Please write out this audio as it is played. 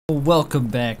Welcome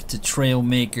back to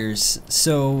Trailmakers.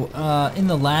 So, in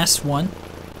the last one,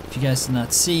 if you guys did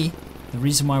not see, the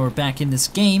reason why we're back in this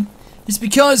game is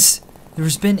because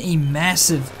there's been a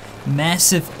massive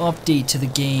update to the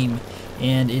game,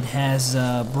 and it has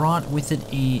brought with it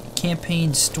a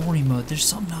campaign story mode. There's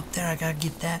something up there, I gotta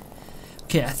get that.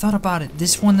 Okay, I thought about it.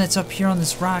 This one that's up here on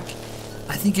this rock,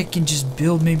 I think I can just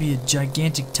build maybe a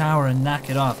gigantic tower and knock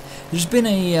it off. There's been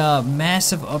a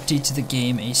massive update to the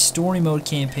game, a story mode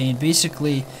campaign.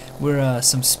 Basically, we're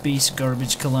some space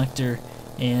garbage collector,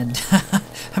 and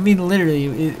I mean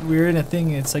literally, we're in a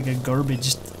thing. It's like a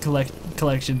garbage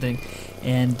collection thing,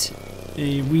 and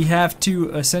we have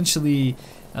to essentially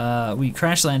we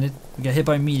crash landed. We got hit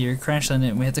by a meteor, crash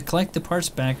landed, and we have to collect the parts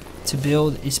back to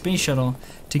build a space shuttle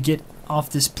to get off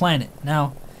this planet.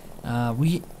 Now, I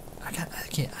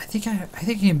think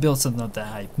I can build something up that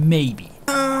high. Maybe.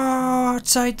 Oh,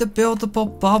 outside the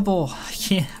buildable bubble.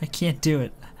 I can't do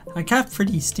it. I got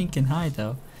pretty stinking high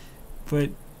though. But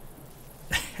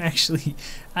actually,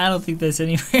 I don't think that's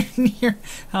anywhere near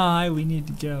how high we need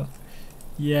to go.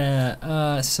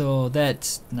 Yeah, so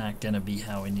that's not gonna be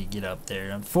how we need to get up there,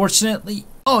 unfortunately.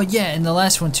 Oh yeah, in the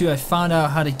last one too, I found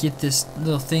out how to get this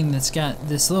little thing that's got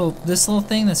this little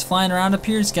thing that's flying around up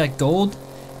here. It's got gold.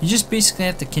 You just basically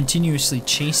have to continuously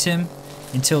chase him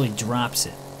until he drops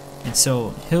it. And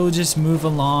so he'll just move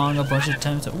along a bunch of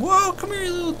times. Whoa, come here,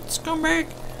 you little scumbag.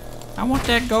 I want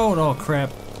that gold. Oh,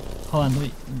 crap. Hold on, let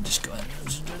me just go ahead and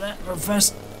just do that real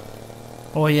fast.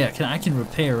 Oh, yeah, I can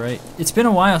repair, right? It's been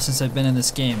a while since I've been in this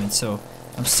game, and so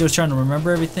I'm still trying to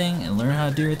remember everything and learn how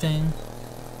to do everything.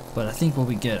 But I think we'll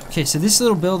be good. Okay, so this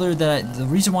little builder, the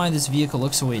reason why this vehicle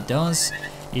looks the way it does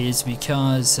is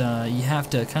because you have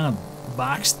to kind of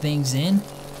box things in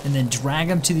and then drag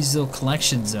them to these little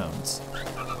collection zones.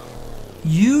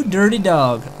 You dirty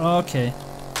dog. Okay,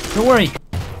 don't worry,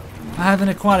 I have an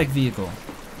aquatic vehicle.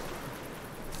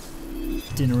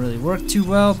 Didn't really work too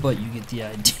well, but you get the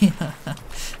idea.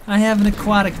 I have an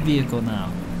aquatic vehicle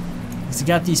now. It's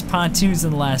got these pontoons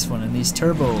in the last one and these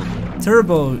turbo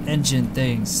engine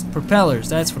things, propellers,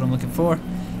 that's what I'm looking for.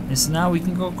 And so now we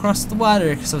can go across the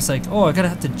water. So it's like, oh, I gotta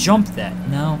have to jump that.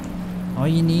 No, all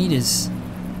you need is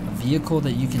a vehicle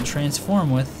that you can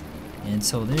transform with, and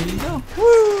so there you go.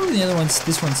 Woo! The other one's,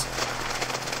 this one's,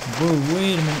 whoa,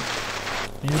 wait a minute.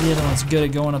 Maybe the other one's good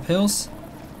at going up hills.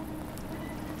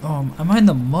 Oh, am I in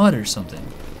the mud or something?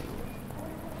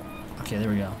 Okay, there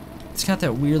we go. It's got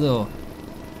that weird little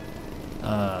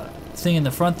thing in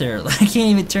the front there. I can't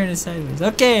even turn it sideways.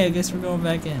 Okay, I guess we're going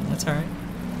back in. That's alright.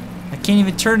 I can't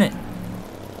even turn it.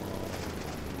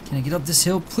 Can I get up this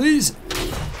hill, please?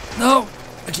 No,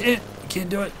 I can't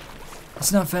do it.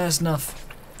 It's not fast enough.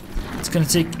 It's gonna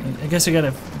take, I guess I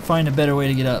gotta find a better way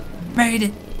to get up. Made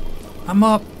it! I'm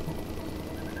up!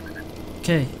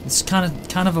 Okay, it's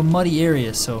kind of a muddy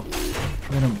area, so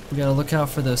we gotta look out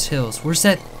for those hills. Where's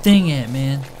that thing at,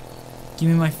 man? Give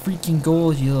me my freaking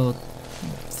gold, you little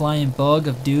flying bug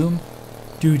of doom.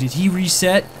 Dude, did he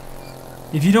reset?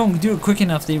 If you don't do it quick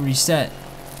enough, they reset.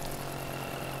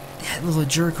 That little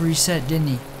jerk reset, didn't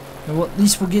he? Well, at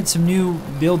least we'll get some new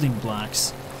building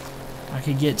blocks. I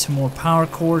could get some more power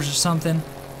cores or something.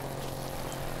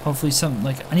 Hopefully something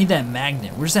like, I need that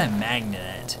magnet. Where's that magnet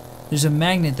at? There's a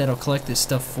magnet that'll collect this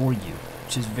stuff for you,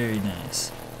 which is very nice.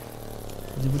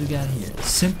 What do we got here?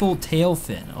 Simple tail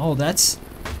fin. Oh, that's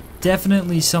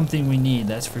definitely something we need,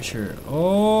 that's for sure.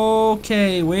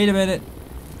 Okay, wait a minute.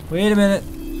 Wait a minute.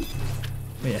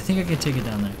 Wait, I think I can take it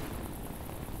down there.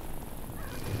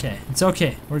 Okay, it's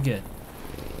okay. We're good.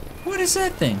 What is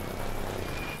that thing?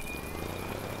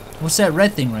 What's that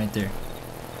red thing right there?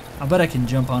 I bet I can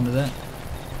jump onto that.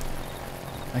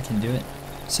 I can do it.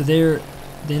 So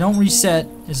they don't reset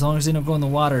as long as they don't go in the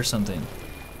water or something.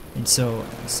 And so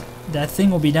that thing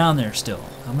will be down there still.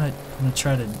 I'm gonna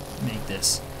try to make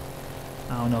this.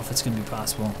 I don't know if it's gonna be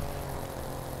possible.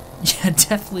 Yeah,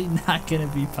 definitely not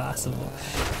gonna be possible.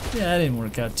 Yeah, that didn't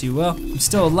work out too well. I'm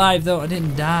still alive though. I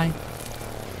didn't die.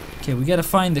 Okay, we gotta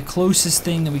find the closest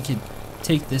thing that we could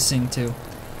take this thing to.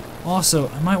 Also,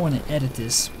 I might want to edit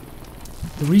this.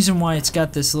 The reason why it's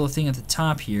got this little thing at the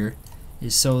top here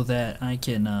is so that I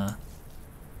can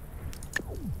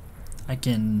what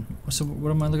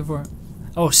am I looking for?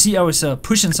 Oh, see, I was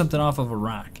pushing something off of a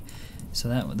rock. So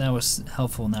that was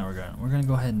helpful in that regard. We're gonna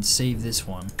go ahead and save this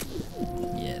one.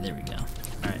 Yeah, there we go.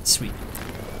 Alright, sweet.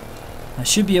 I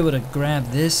should be able to grab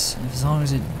this as long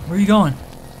as it... Where are you going?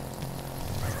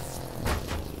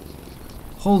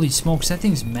 Holy smokes, that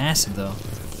thing's massive though.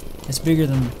 It's bigger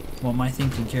than what my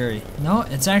thing can carry. No,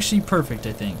 it's actually perfect,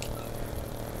 I think.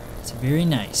 It's very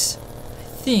nice. I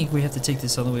think we have to take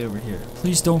this all the way over here.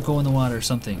 Please don't go in the water or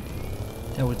something.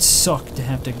 That would suck to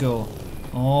have to go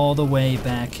all the way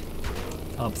back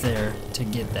up there to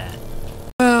get that.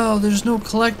 Well, there's no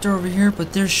collector over here,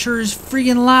 but there sure is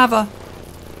freaking lava.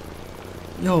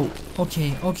 Yo,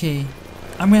 okay.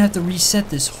 I'm gonna have to reset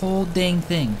this whole dang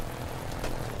thing.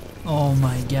 Oh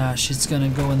my gosh, it's gonna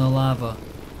go in the lava.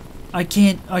 I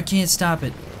can't stop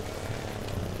it.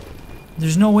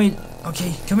 There's no way.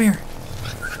 Okay, come here.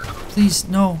 Please,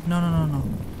 no.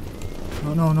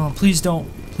 No, please don't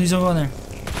go in there.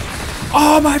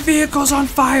 Oh, my vehicle's on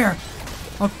fire.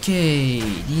 Okay,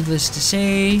 needless to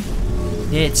say,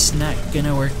 it's not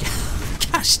gonna work.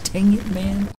 Gosh dang it,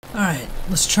 man. Alright,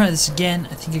 let's try this again.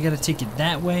 I think I gotta take it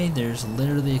that way. There's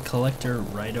literally a collector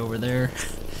right over there.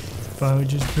 If I would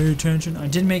just pay attention. I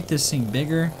did make this thing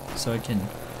bigger so I can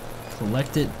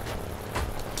collect it.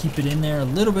 Keep it in there a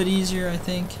little bit easier, I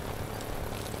think.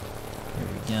 There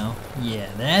we go. Yeah,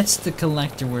 that's the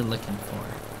collector we're looking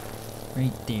for.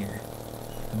 Right there.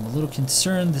 I'm a little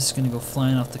concerned this is gonna go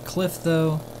flying off the cliff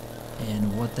though.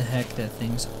 And what the heck, that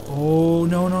thing's... Oh,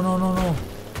 no.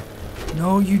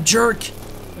 No, you jerk!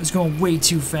 I was going way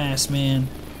too fast, man.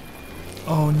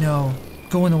 Oh no.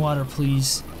 Go in the water,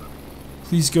 please.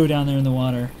 Please go down there in the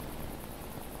water.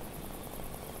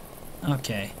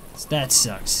 Okay, that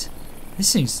sucks.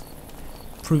 This thing's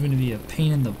proven to be a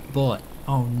pain in the butt.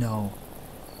 Oh no.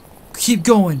 Keep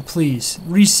going, please.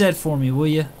 Reset for me, will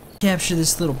you? Capture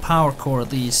this little power core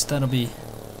at least. That'll be...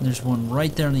 There's one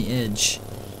right there on the edge.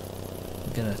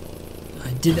 I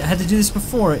had to do this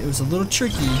before. It was a little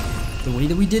tricky. The way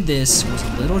that we did this was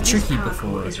a little tricky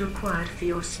before. Is required for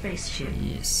your spaceship.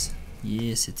 Yes,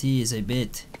 it is. I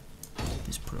bet.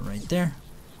 Just put it right there.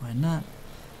 Why not?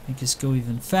 Make us go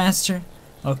even faster.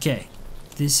 Okay,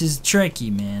 this is tricky,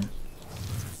 man.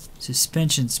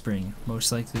 Suspension spring,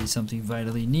 most likely something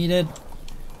vitally needed.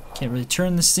 Can't really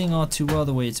turn this thing all too well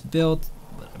the way it's built,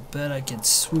 but I bet I can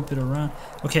swoop it around.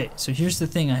 Okay, so here's the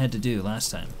thing I had to do last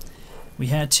time. We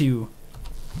had to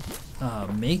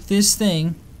make this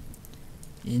thing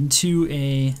into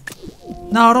a...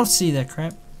 No, I don't see that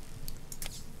crap.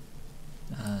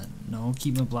 No,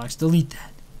 keep my blocks. Delete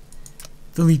that.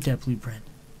 Delete that blueprint.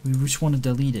 We just want to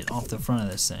delete it off the front of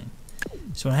this thing.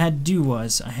 So what I had to do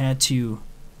was I had to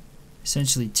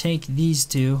essentially take these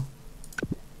two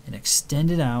and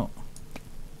extend it out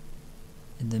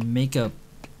and then make a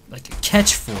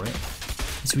catch for it.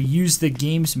 So we used the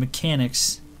game's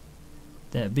mechanics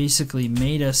that basically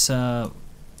made us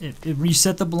it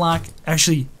reset the block.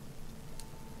 Actually,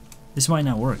 this might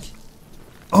not work.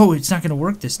 Oh, it's not gonna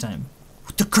work this time.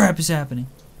 What the crap is happening?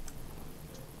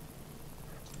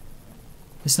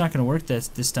 It's not gonna work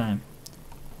this time.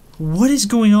 What is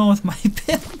going on with my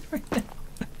build right now?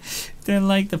 Didn't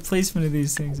like the placement of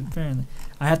these things, apparently.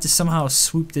 I have to somehow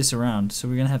swoop this around, so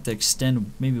we're gonna have to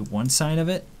extend maybe one side of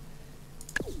it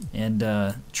and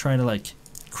try to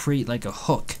create like a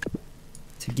hook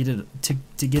to get it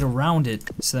to get around it,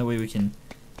 so that way we can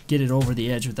get it over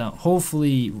the edge without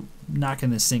hopefully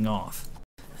knocking this thing off.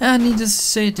 Needless to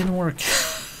say, it didn't work.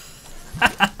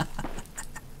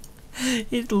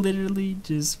 It literally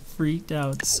just freaked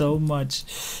out so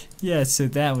much. Yeah, so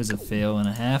that was a fail and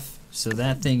a half. So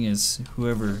that thing is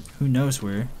who knows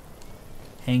where,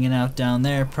 hanging out down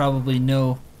there. Probably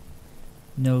no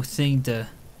thing to.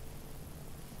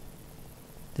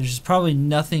 There's probably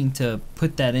nothing to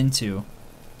put that into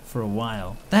for a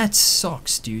while. That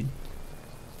sucks, dude.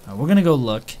 We're gonna go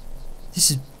look.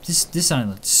 This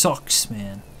island sucks,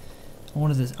 man. I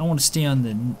want to stay on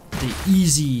the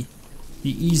easy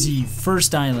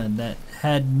first island that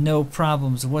had no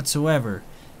problems whatsoever,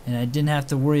 and I didn't have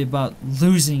to worry about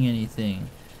losing anything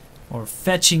or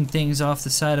fetching things off the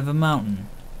side of a mountain.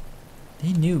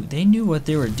 They knew what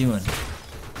they were doing.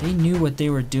 They knew what they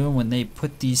were doing when they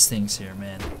put these things here,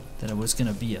 man. That it was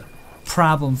gonna be a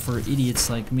problem for idiots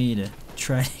like me to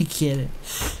try to get it.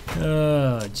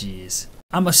 Oh, jeez.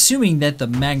 I'm assuming that the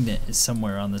magnet is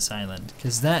somewhere on this island,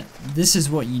 because this is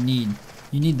what you need.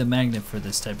 You need the magnet for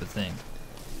this type of thing.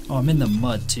 Oh, I'm in the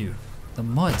mud too. The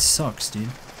mud sucks, dude.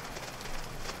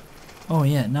 Oh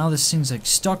yeah, now this thing's like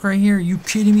stuck right here. Are you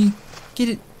kidding me?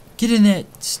 Get in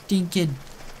that stinking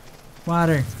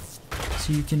water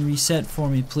so you can reset for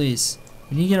me, please.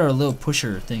 We need to get our little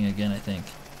pusher thing again, I think.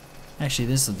 Actually,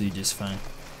 this will do just fine.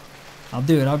 I'll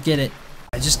do it. I'll get it.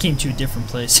 I just came to a different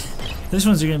place. Those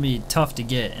ones are going to be tough to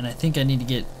get, and I think I need to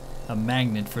get a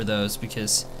magnet for those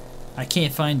because I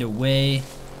can't find a way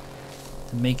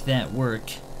to make that work.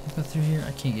 Can I go through here?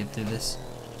 I can't get through this.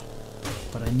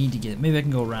 But I need to get... Maybe I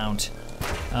can go around.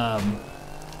 Yeah,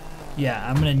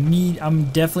 Yeah, I'm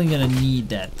definitely gonna need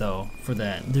that though for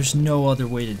that. There's no other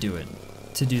way to do it.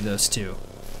 To do those two.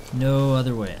 No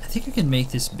other way. I think I can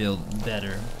make this build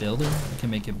better. Builder? I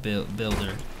can make it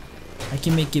builder. I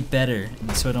can make it better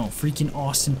so I don't freaking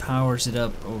Austin Powers it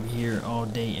up over here all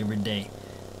day, every day.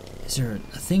 Is there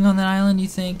a thing on that island, you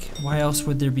think? Why else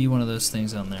would there be one of those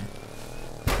things on there?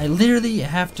 I literally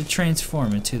have to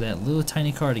transform into that little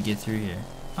tiny car to get through here.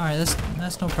 Alright,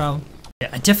 that's no problem. Yeah,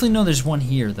 I definitely know there's one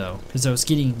here though, because I was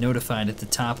getting notified at the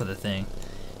top of the thing.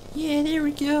 Yeah, there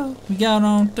we go. We got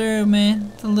on through,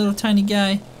 man. The little tiny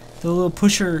guy. The little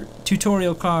pusher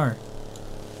tutorial car.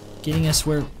 Getting us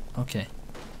where... Okay.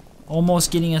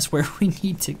 Almost getting us where we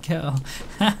need to go.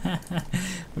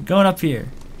 We're going up here.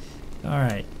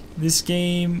 Alright. This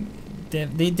game...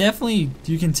 They definitely...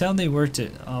 You can tell they worked a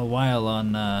while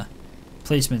on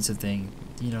placements of things.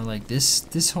 You know, like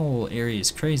this whole area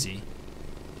is crazy.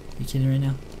 You kidding right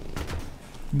now?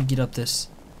 Let me get up this.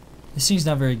 This thing's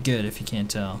not very good if you can't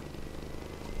tell.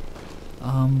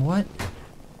 What?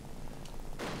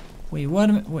 Wait, what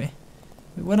a minute. Wait,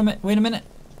 what a minute. Wait a minute.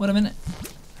 What a minute.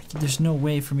 There's no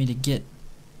way for me to get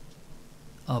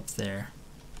up there.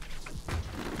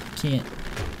 Can't.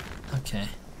 Okay.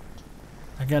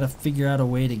 I gotta figure out a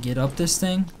way to get up this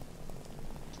thing.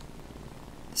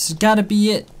 This has gotta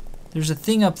be it. There's a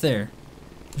thing up there.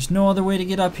 There's no other way to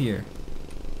get up here.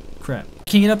 Crap.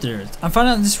 Can't get up there. I'm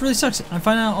finding out this really sucks. I'm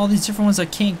finding out all these different ones I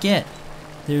can't get.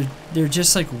 They're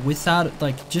just like without,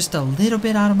 like, just a little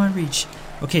bit out of my reach.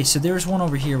 Okay, so there's one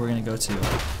over here we're gonna go to,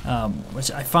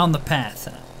 which I found the path.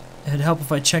 It'd help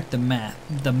if I checked the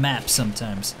map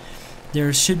sometimes.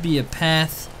 There should be a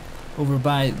path over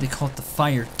by, they call it the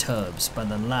fire tubs, by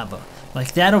the lava.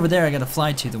 Like that over there I gotta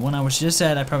fly to. The one I was just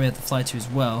at I probably have to fly to as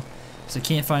well, because I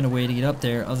can't find a way to get up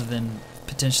there other than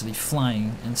potentially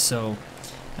flying. And so,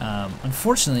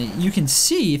 unfortunately, you can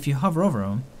see if you hover over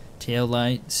them. Tail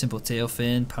light, simple tail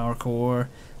fin, power core,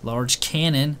 large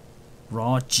cannon,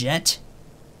 raw jet,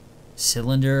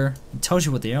 cylinder. It tells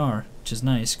you what they are, which is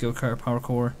nice. Go-kart, power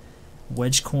core,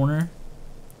 wedge corner,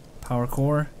 power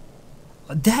core.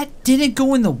 That didn't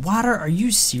go in the water? Are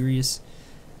you serious?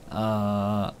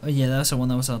 Yeah, that's the one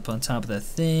that was up on top of that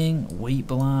thing. Weight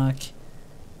block,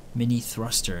 mini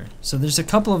thruster. So there's a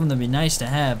couple of them that'd be nice to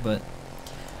have, but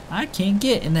I can't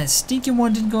get, and that stinking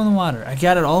one didn't go in the water. I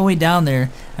got it all the way down there.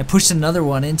 I pushed another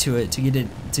one into it to get it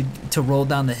to roll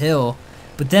down the hill,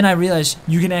 but then I realized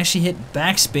you can actually hit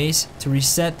backspace to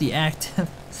reset the active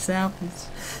salvage.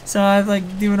 So I was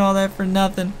like doing all that for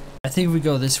nothing. I think we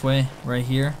go this way, right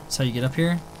here. That's how you get up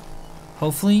here.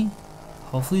 Hopefully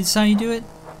that's how you do it.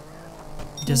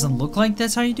 It doesn't look like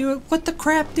that's how you do it. What the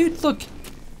crap, dude? Look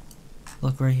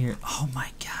right here. Oh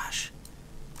my gosh.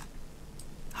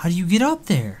 How do you get up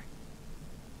there?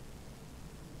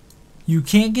 You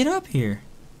can't get up here.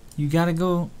 You gotta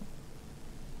go.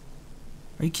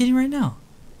 Are you kidding right now?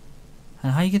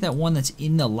 And how you get that one that's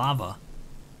in the lava?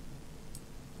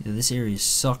 Yeah, this area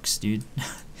sucks, dude.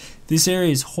 This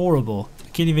area is horrible. I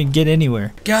can't even get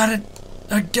anywhere. Got it.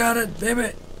 I got it,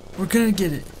 baby. We're gonna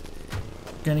get it.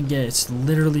 Gonna get it. It's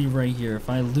literally right here. If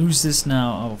I lose this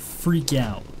now, I'll freak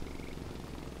out.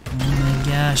 Oh my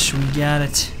gosh, we got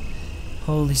it.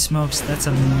 Holy smokes, that's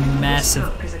a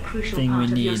massive thing we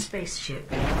need.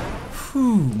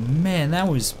 Whew, man, that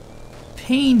was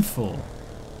painful.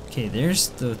 Okay, there's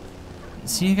the...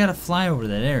 See, you gotta fly over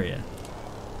that area.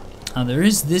 Now, there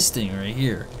is this thing right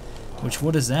here. Which,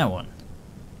 what is that one?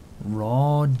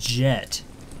 Raw jet.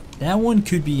 That one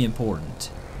could be important.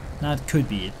 Not could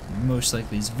be, it most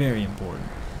likely is very important.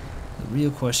 The real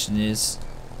question is...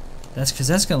 That's because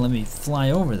that's gonna let me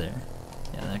fly over there.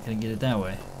 Yeah, not gonna get it that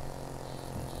way.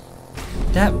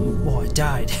 That, oh, I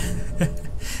died.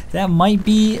 That might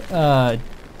be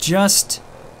just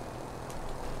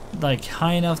like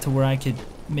high enough to where I could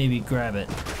maybe grab it.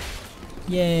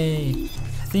 Yay!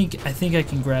 I think I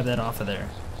can grab that off of there.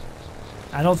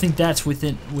 I don't think that's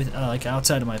like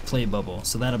outside of my play bubble,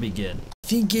 so that'll be good. I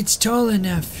think it's tall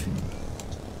enough.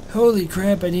 Holy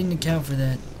crap! I didn't account for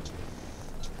that.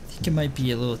 I think it might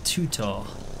be a little too tall.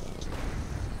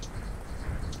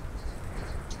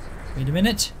 Wait a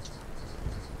minute.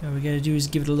 All we gotta do is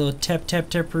give it a little tap tap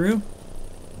tap-peroo.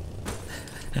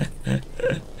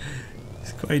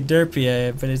 It's quite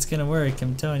derpy, but it's gonna work,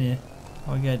 I'm telling you.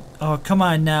 Oh god. Oh, come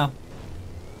on now.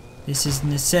 This is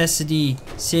necessity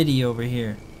city over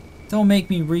here. Don't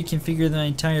make me reconfigure the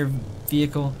entire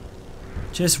vehicle.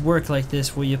 Just work like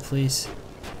this, will you please?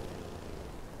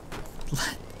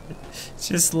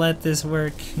 Just let this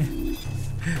work.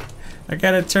 I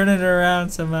gotta turn it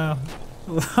around somehow.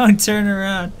 Won't turn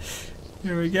around.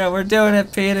 Here we go. We're doing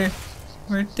it, Peter.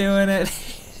 We're doing it.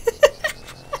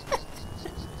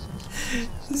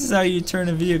 This is how you turn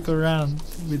a vehicle around.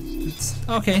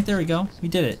 Okay, there we go. We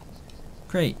did it.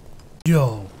 Great.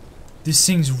 Yo, this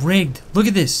thing's rigged. Look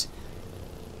at this.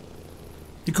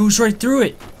 It goes right through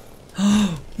it.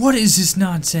 What is this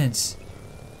nonsense?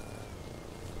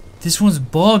 This one's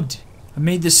bugged. I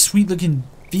made this sweet looking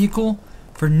vehicle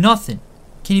for nothing.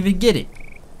 Can't even get it.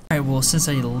 Alright, well, since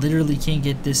I literally can't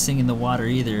get this thing in the water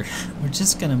either, we're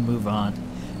just gonna move on.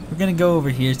 We're gonna go over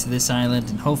here to this island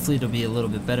and hopefully it'll be a little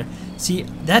bit better. See,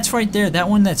 that's right there, that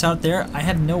one that's out there, I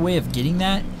have no way of getting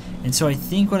that. And so I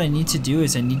think what I need to do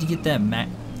is I need to get that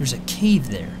there's a cave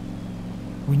there.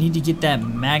 We need to get that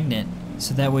magnet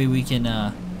so that way we can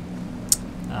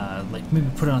like maybe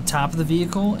put it on top of the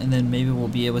vehicle and then maybe we'll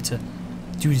be able to...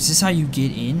 Dude, is this how you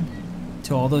get in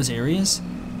to all those areas?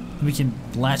 We can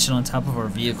latch it on top of our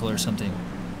vehicle or something.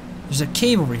 There's a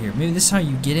cave over here. Maybe this is how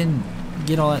you get in,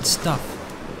 get all that stuff.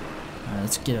 Alright,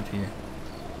 let's get up here.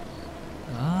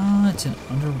 It's an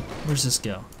where's this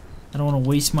go? I don't want to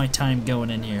waste my time going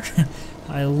in here.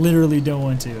 I literally don't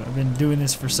want to. I've been doing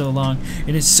this for so long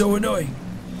and it's so annoying.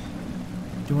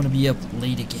 Don't want to be up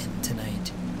late again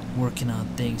tonight. Working on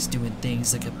things, doing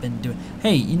things like I've been doing.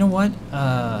 Hey, you know what?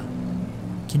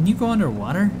 Can you go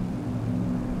underwater?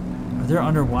 Are there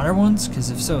underwater ones? Because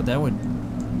if so, that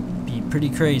would be pretty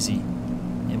crazy.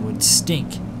 It would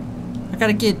stink.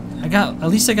 At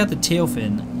least I got the tail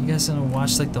fin. You guys gonna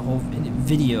watch like the whole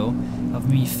video of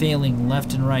me failing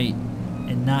left and right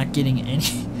and not getting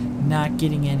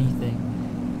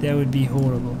anything. That would be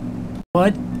horrible.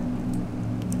 But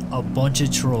a bunch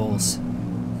of trolls.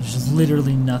 There's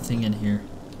literally nothing in here.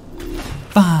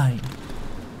 Fine.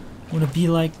 Wanna be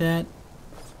like that?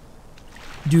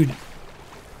 Dude.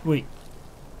 Wait.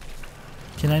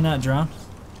 Can I not drown?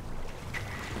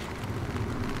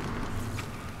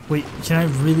 Wait, can I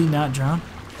really not drown?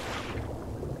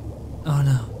 Oh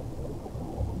no.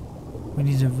 We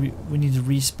need to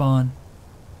respawn.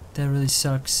 That really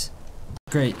sucks.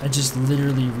 Great, I just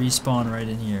literally respawned right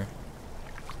in here.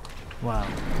 Wow.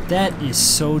 That is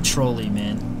so trolly,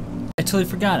 man. I totally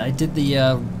forgot. I did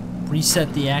the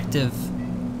reset the active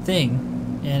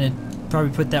thing and it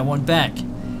probably put that one back.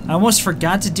 I almost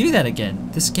forgot to do that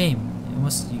again. This game. You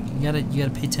gotta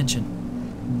pay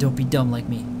attention. Don't be dumb like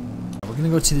me. We're gonna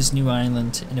go to this new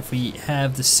island, and if we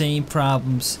have the same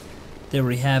problems that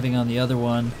we're having on the other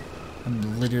one,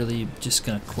 I'm literally just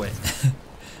gonna quit.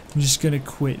 I'm just gonna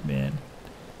quit, man.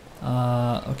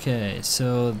 Okay,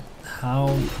 so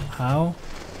how? Yeah,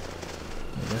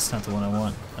 that's not the one I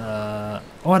want.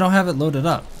 Oh, I don't have it loaded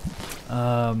up.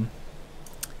 I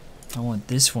want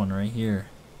this one right here.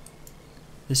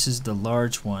 This is the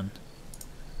large one.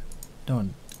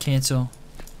 Don't cancel.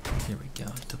 There we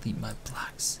go. Delete my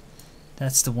blocks.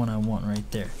 That's the one I want right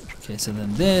there. Okay, so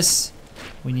then this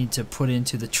we need to put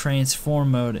into the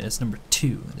transform mode as number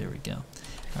 2. There we go.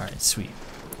 Alright, sweet.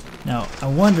 Now I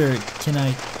wonder, can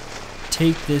I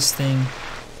take this thing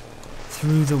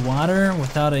through the water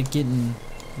without it getting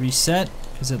reset?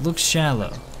 Because it looks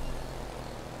shallow.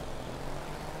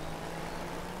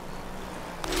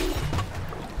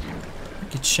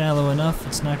 If it's shallow enough,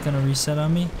 it's not gonna reset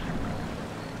on me.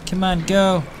 Come on,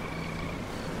 go.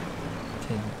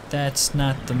 Okay, that's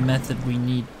not the method we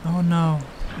need. Oh no.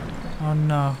 Oh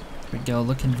no. There we go,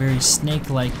 looking very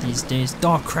snake-like these days.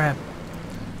 Oh crap.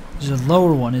 There's a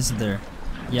lower one, isn't there?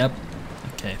 Yep.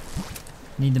 Okay.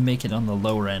 Need to make it on the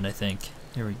lower end, I think.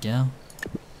 There we go.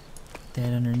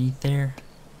 That underneath there.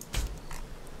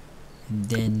 And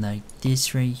then like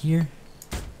this right here.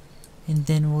 And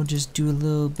then we'll just do a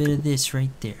little bit of this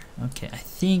right there. Okay, I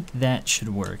think that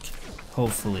should work.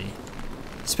 Hopefully.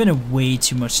 Spending way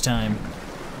too much time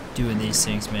doing these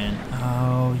things, man.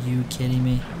 Oh, you kidding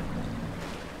me?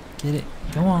 Get it?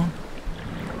 Come on.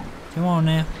 Come on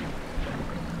now.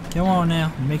 Come on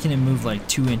now. I'm making it move like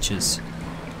 2 inches.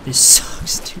 This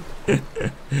sucks, dude.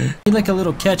 I need like a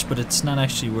little catch, but it's not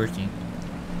actually working.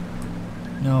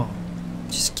 No.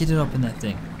 Just get it up in that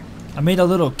thing. I made a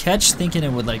little catch thinking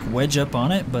it would like wedge up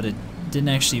on it, but it didn't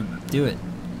actually do it.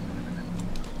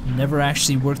 Never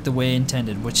actually worked the way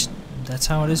intended, which that's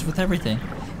how it is with everything.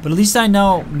 But at least I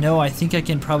know, I think I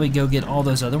can probably go get all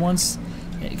those other ones,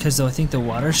 because I think the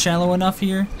water's shallow enough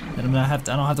here that I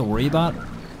don't have to worry about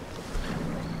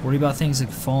things like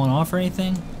falling off or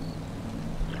anything.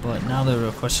 But now the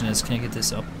real question is, can I get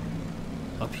this up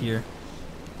here?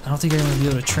 I don't think I'm gonna be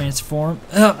able to transform.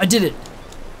 Oh, I did it!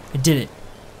 I did it.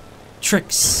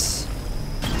 Tricks.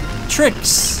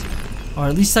 Tricks! Or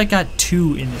at least I got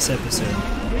 2 in this episode.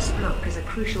 This block is a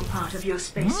crucial part of your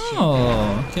spaceship.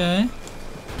 Oh, okay.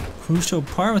 Crucial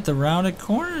part with the rounded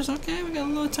corners. Okay, we got a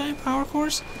little tiny power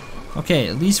course. Okay,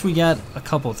 at least we got a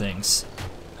couple things.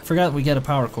 I forgot we got a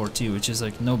power core too, which is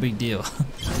like no big deal.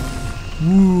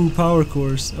 Woo, power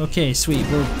cores. Okay, sweet.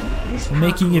 We're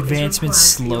making advancements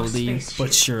slowly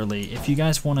but surely. If you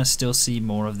guys want to still see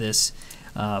more of this,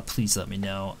 please let me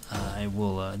know. I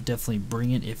will definitely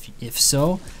bring it if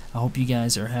so. I hope you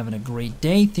guys are having a great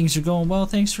day. Things are going well.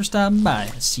 Thanks for stopping by.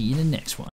 See you in the next one.